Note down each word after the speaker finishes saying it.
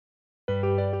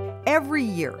Every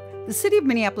year, the City of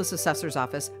Minneapolis Assessor's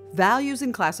Office values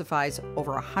and classifies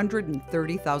over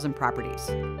 130,000 properties.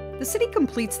 The city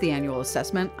completes the annual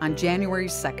assessment on January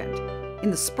 2nd.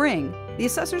 In the spring, the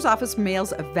Assessor's Office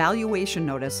mails a valuation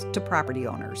notice to property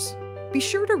owners. Be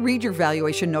sure to read your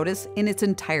valuation notice in its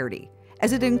entirety,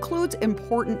 as it includes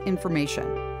important information.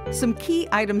 Some key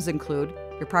items include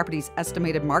your property's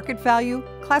estimated market value,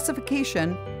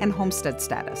 classification, and homestead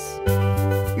status.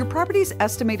 Your property's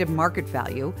estimated market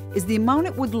value is the amount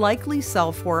it would likely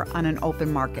sell for on an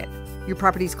open market. Your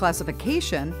property's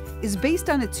classification is based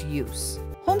on its use.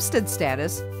 Homestead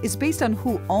status is based on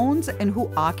who owns and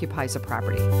who occupies a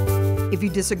property. If you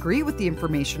disagree with the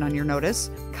information on your notice,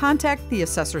 contact the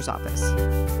assessor's office.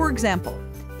 For example,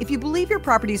 if you believe your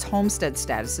property's homestead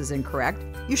status is incorrect,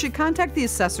 you should contact the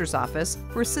assessor's office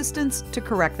for assistance to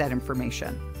correct that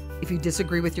information. If you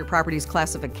disagree with your property's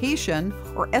classification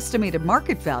or estimated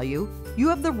market value, you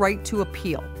have the right to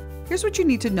appeal. Here's what you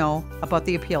need to know about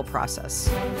the appeal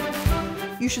process.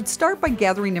 You should start by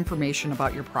gathering information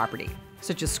about your property,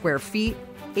 such as square feet,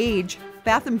 age,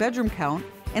 bath and bedroom count,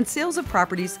 and sales of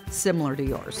properties similar to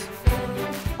yours.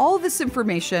 All of this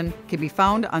information can be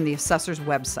found on the assessor's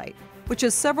website, which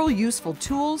has several useful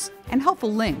tools and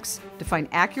helpful links to find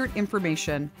accurate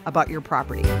information about your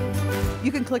property.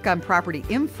 You can click on Property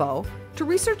Info to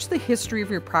research the history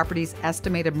of your property's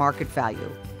estimated market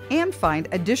value and find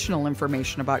additional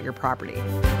information about your property.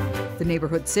 The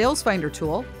Neighborhood Sales Finder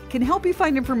tool can help you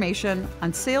find information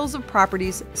on sales of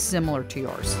properties similar to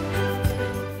yours.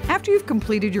 After you've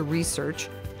completed your research,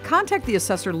 contact the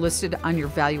assessor listed on your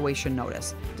valuation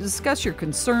notice to discuss your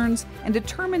concerns and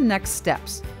determine next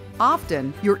steps.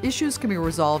 Often, your issues can be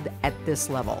resolved at this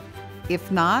level.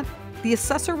 If not, the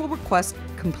assessor will request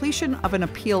completion of an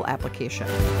appeal application.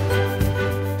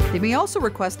 They may also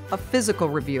request a physical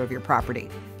review of your property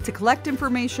to collect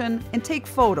information and take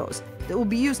photos that will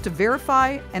be used to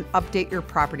verify and update your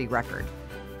property record.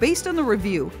 Based on the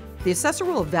review, the assessor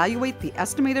will evaluate the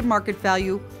estimated market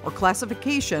value or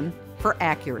classification for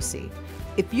accuracy.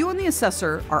 If you and the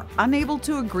assessor are unable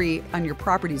to agree on your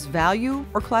property's value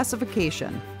or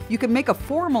classification, you can make a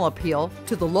formal appeal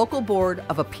to the local Board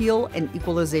of Appeal and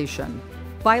Equalization.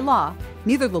 By law,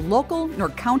 neither the local nor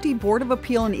county Board of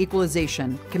Appeal and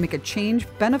Equalization can make a change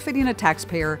benefiting a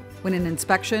taxpayer when an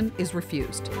inspection is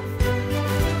refused.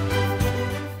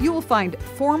 You will find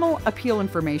formal appeal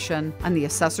information on the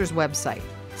assessor's website.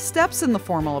 Steps in the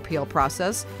formal appeal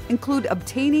process include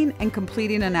obtaining and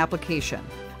completing an application.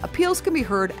 Appeals can be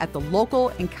heard at the local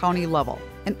and county level,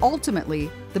 and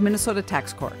ultimately, the Minnesota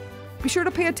Tax Court. Be sure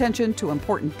to pay attention to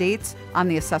important dates on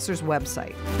the assessor's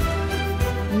website.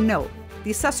 Note, the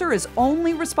assessor is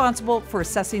only responsible for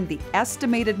assessing the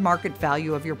estimated market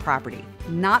value of your property,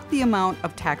 not the amount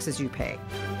of taxes you pay.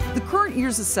 The current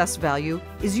year's assessed value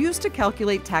is used to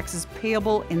calculate taxes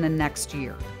payable in the next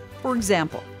year. For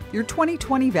example, your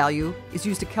 2020 value is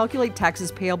used to calculate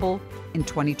taxes payable in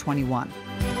 2021.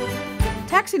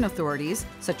 Taxing authorities,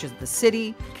 such as the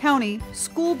city, county,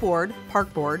 school board,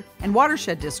 park board, and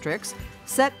watershed districts,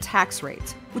 set tax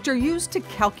rates, which are used to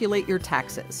calculate your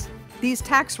taxes. These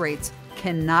tax rates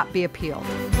cannot be appealed.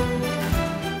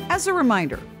 As a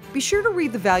reminder, be sure to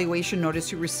read the valuation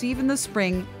notice you receive in the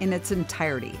spring in its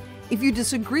entirety. If you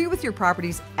disagree with your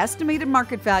property's estimated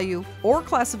market value or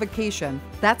classification,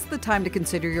 that's the time to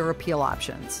consider your appeal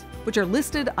options, which are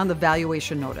listed on the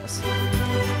valuation notice.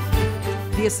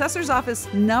 The assessor's office's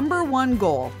 #1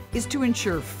 goal is to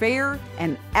ensure fair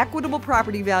and equitable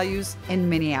property values in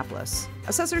Minneapolis.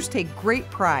 Assessors take great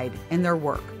pride in their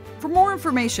work. For more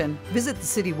information, visit the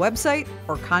city website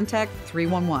or contact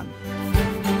 311.